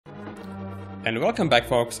And welcome back,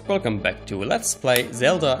 folks. Welcome back to Let's Play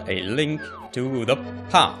Zelda: A Link to the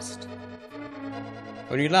Past.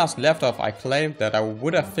 When we last left off, I claimed that I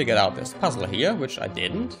would have figured out this puzzle here, which I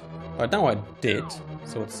didn't. But now I did,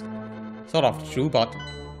 so it's sort of true, but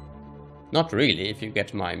not really, if you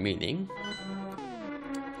get my meaning.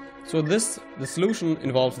 So the solution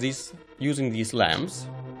involves using these lamps.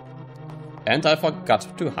 And I forgot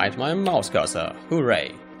to hide my mouse cursor.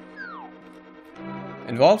 Hooray!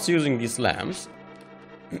 Involves using these lamps.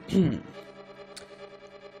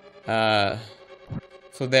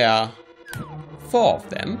 So there are 4 of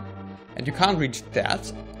them, and you can't reach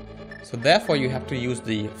that. So therefore you have to use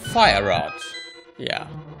the fire rod. Yeah.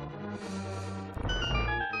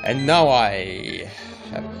 And now I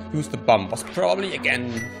have used the bombs probably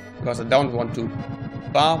again, because I don't want to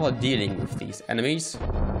bother dealing with these enemies.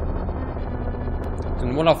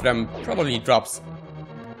 And one of them probably drops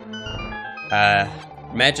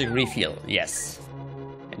magic refill, yes.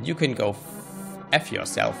 And you can go F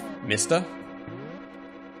yourself, mister.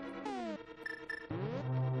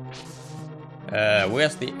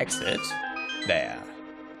 Where's the exit? There.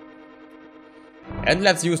 And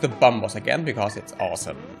let's use the bombers again, because it's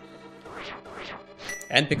awesome.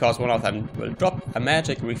 And because one of them will drop a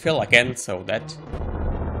magic refill again, so that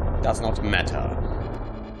does not matter.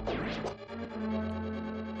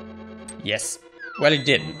 Yes. Well, it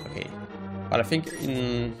didn't. Okay. But I think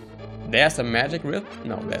there's a magic rip.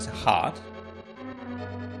 No, there's a heart.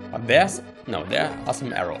 But there are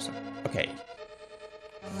some arrows. Okay.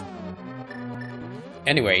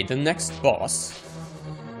 Anyway, the next boss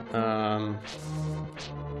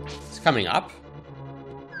is coming up.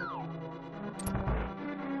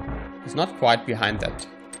 It's not quite behind that.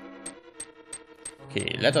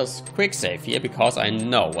 Okay, let us quick save here, because I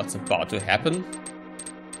know what's about to happen.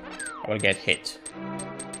 I will get hit.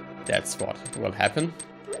 That's what will happen.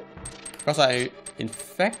 Because I, in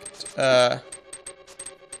fact,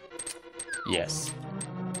 yes.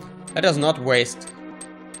 Let us not waste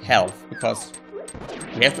health, because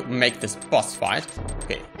we have to make this boss fight.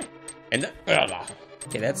 Okay. And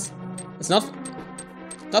okay, it's not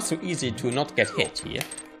so easy to not get hit here.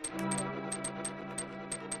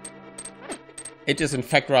 It is in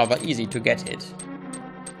fact rather easy to get hit.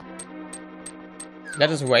 Let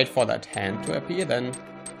us wait for that hand to appear then.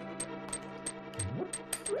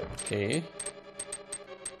 Okay.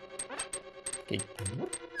 Okay.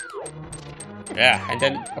 Yeah, and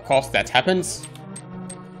then of course that happens.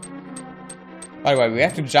 By the way, we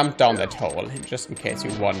have to jump down that hole, just in case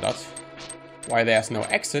you wondered why there's no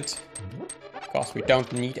exit. Of course we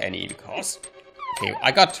don't need any, because... Okay,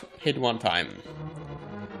 I got hit one time.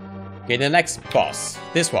 Okay, the next boss.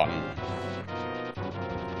 This one.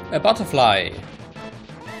 A butterfly.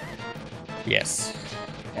 Yes.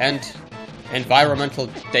 And environmental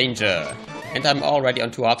danger. And I'm already on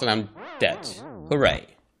 2 hearts and I'm dead. Hooray.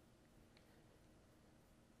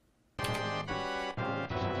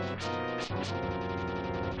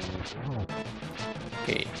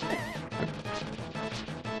 Okay.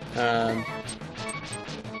 I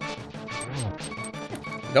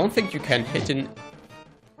don't think you can hit him.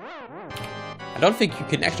 I don't think you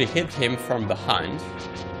can actually hit him from behind.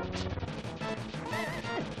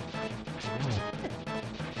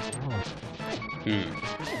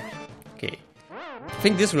 Okay. I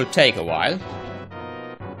think this will take a while.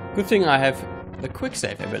 Good thing I have the quick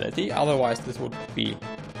save ability, otherwise this would be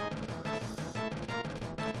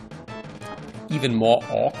even more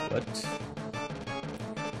awkward.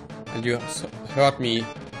 And you heard me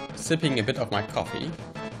sipping a bit of my coffee.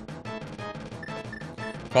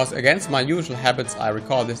 Because against my usual habits, I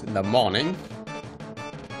record this in the morning.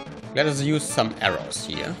 Let us use some arrows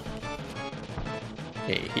here.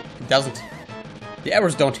 Okay, it doesn't... The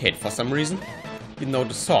arrows don't hit for some reason, even though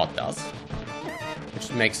the sword does. Which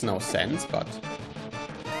makes no sense, but...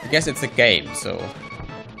 I guess it's a game, so...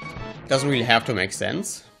 It doesn't really have to make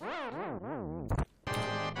sense.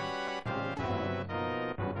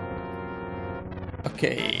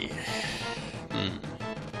 Okay.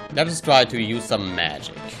 Let us try to use some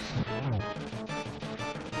magic.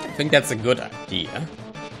 I think that's a good idea.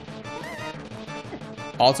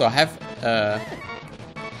 Also, I have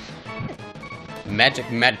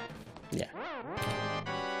yeah.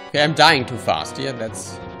 Okay, I'm dying too fast here.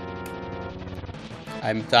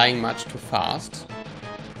 I'm dying much too fast.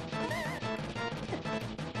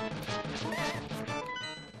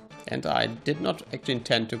 And I did not actually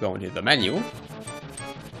intend to go into the menu.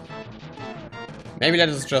 Maybe let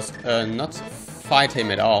us just not fight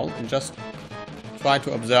him at all and just try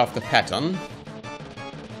to observe the pattern.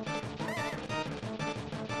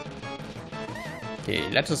 Okay,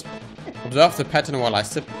 let us Observe the pattern while I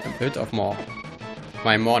sip a bit of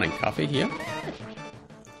my morning coffee here.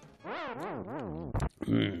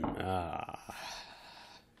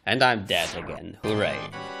 And I'm dead again. Hooray.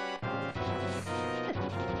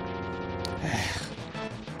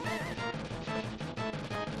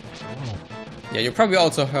 Yeah, you probably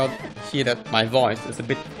also heard here that my voice is a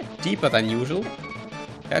bit deeper than usual.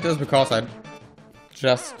 That is because I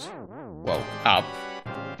just woke up.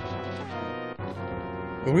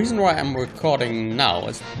 The reason why I'm recording now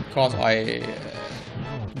is because I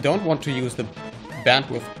don't want to use the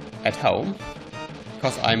bandwidth at home,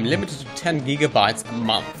 because I'm limited to 10 gigabytes a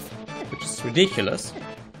month, which is ridiculous.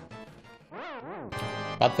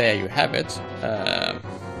 But there you have it.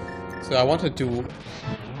 So I wanted to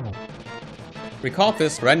record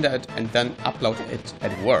this, render it, and then upload it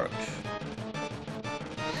at work.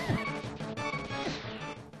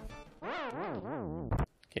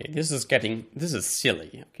 Okay, this is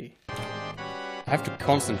silly. Okay, I have to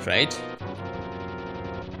concentrate.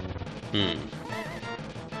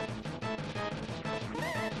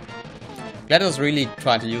 Let us really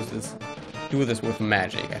try to do this with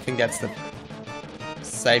magic. I think that's the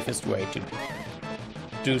safest way to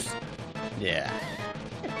do. Yeah.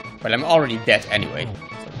 Well, I'm already dead anyway.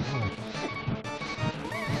 So.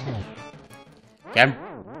 Okay.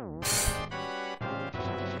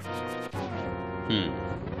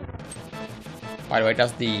 By the way,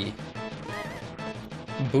 does the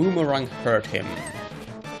boomerang hurt him?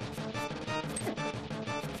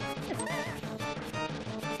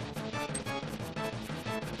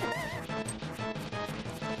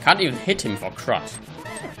 Can't even hit him for crud.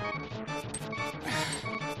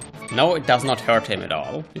 No, it does not hurt him at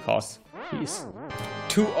all, because he's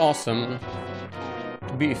too awesome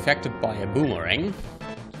to be affected by a boomerang.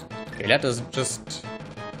 Okay, let us just...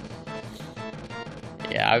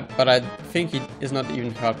 Yeah, but I think he is not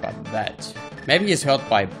even hurt by that. Maybe he's hurt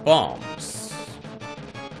by bombs.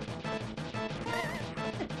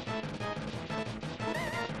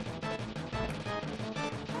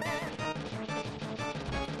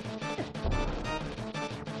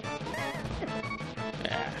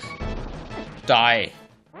 Die.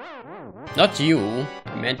 Not you,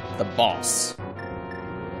 I meant the boss.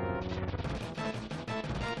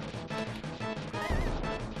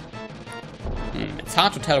 It's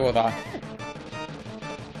hard to tell whether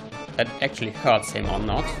that actually hurts him or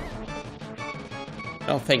not. I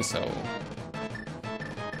don't think so.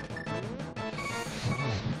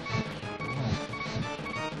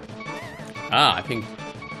 I think...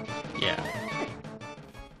 yeah.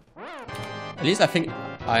 At least I think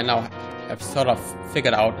I now I've sort of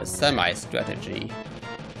figured out a semi-strategy.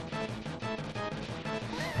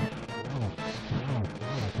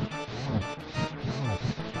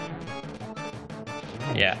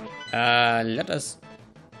 Yeah, let us...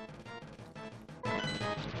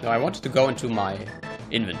 No, I wanted to go into my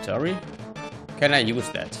inventory. Can I use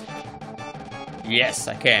that? Yes,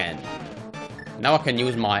 I can. Now I can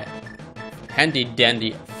use my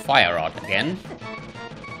handy-dandy fire rod again.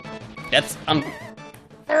 That's...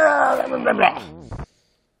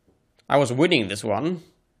 I was winning this one.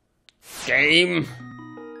 Game.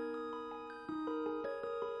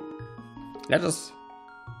 Let us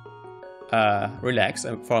relax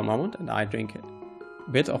for a moment, and I drink a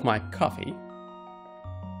bit of my coffee.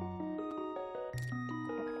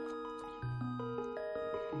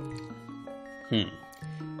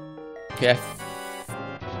 Okay,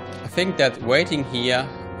 I think that waiting here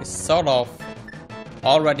is sort of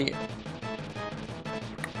already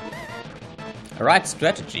a right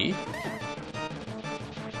strategy.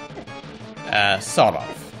 Sort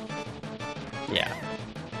of. Yeah.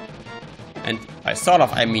 And by sort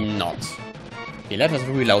of I mean not. Okay, let us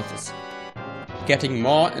reload this. Getting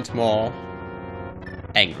more and more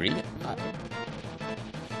angry.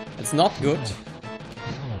 It's not good.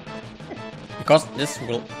 Because this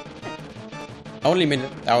will only mean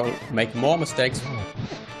that I will make more mistakes.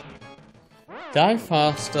 Die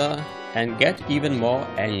faster and get even more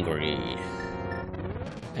angry.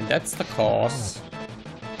 And that's the cause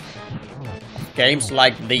of games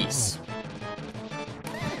like these.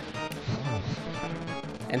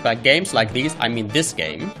 And by games like these, I mean this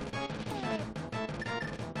game.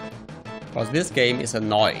 Because this game is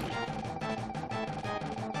annoying.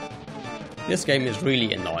 This game is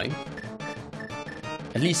really annoying.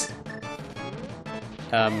 At least,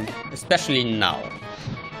 especially now.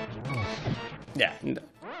 Yeah.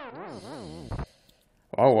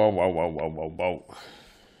 Whoa, whoa, whoa, whoa, whoa, whoa, whoa.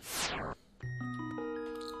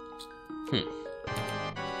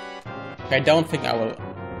 I don't think I will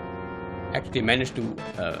actually manage to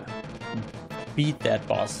beat that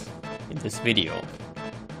boss in this video.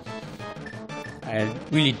 I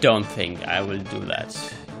really don't think I will do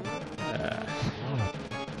that.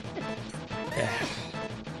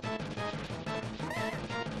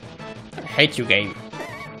 I hate you, game.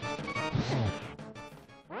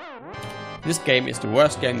 This game is the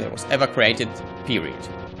worst game that was ever created, period.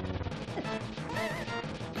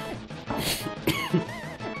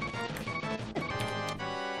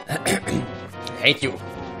 I hate you.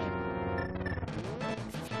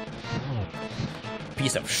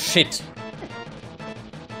 Piece of shit.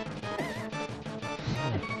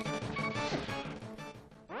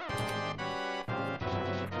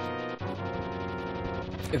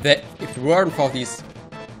 If it weren't for these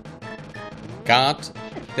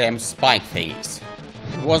goddamn spike thingies,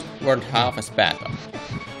 it weren't half as bad.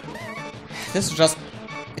 This is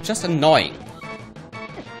it's just annoying.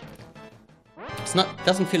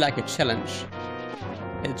 Doesn't feel like a challenge.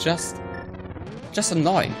 It's just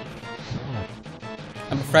annoying.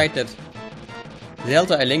 I'm afraid that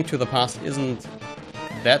Zelda: A Link to the Past isn't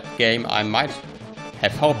that game I might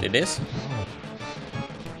have hoped it is.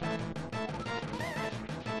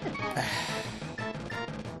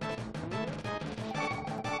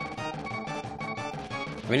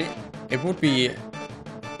 I mean, it would be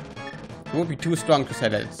too strong to say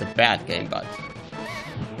that it's a bad game, but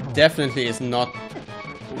it definitely is not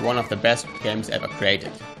one of the best games ever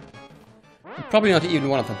created. Probably not even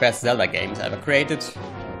one of the best Zelda games ever created.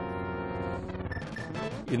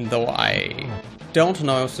 Even though I don't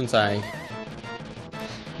know, since I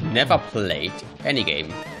never played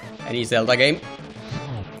any Zelda game.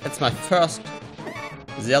 It's my first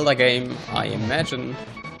Zelda game, I imagine.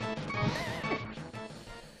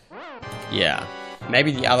 Yeah,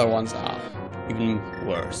 maybe the other ones are even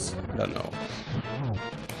worse. I don't know.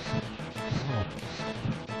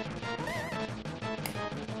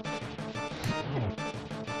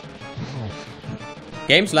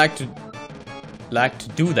 Games like to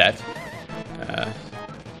do that.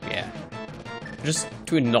 Yeah, just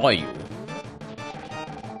to annoy you.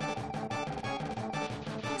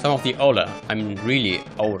 Some of the really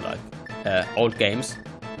old games,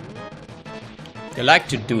 they like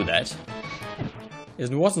to do that. It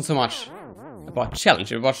wasn't so much about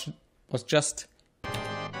challenge. It was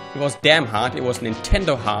damn hard. It was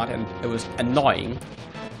Nintendo hard, and it was annoying.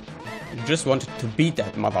 You just wanted to beat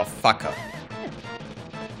that motherfucker.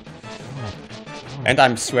 And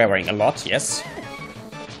I'm swearing a lot, yes,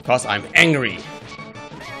 because I'm angry.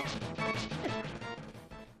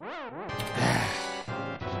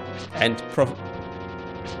 And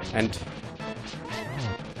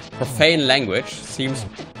profane language seems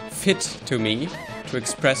fit to me to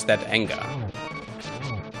express that anger. I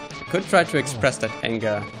could try to express that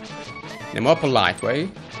anger in a more polite way,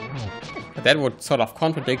 but that would sort of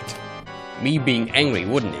contradict me being angry,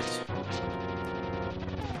 wouldn't it?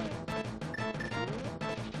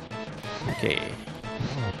 Okay.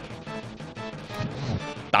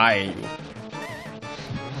 Die, you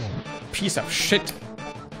piece of shit.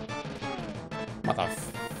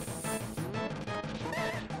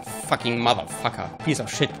 Fucking motherfucker. Piece of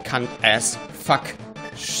shit, cunt, ass, fuck,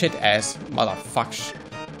 shit, ass, motherfuck.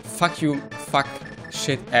 Fuck you, fuck,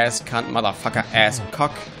 shit, ass, cunt, motherfucker, ass,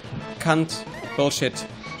 cock, cunt, bullshit,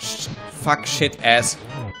 fuck, shit, ass,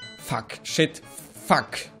 fuck, shit,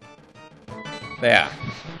 fuck. There.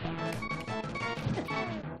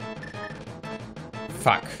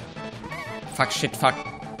 Fuck. Fuck, shit, fuck.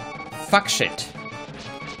 Fuck, shit.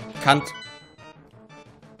 Cunt.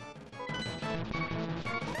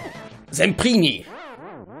 Semprini!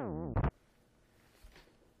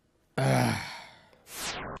 I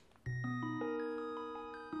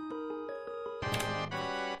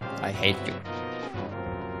hate you.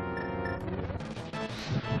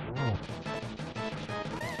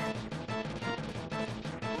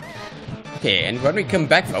 Okay, and when we come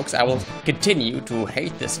back, folks, I will continue to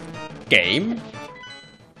hate this game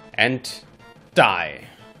and die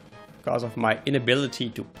because of my inability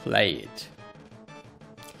to play it.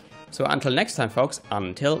 So until next time, folks,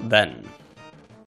 until then.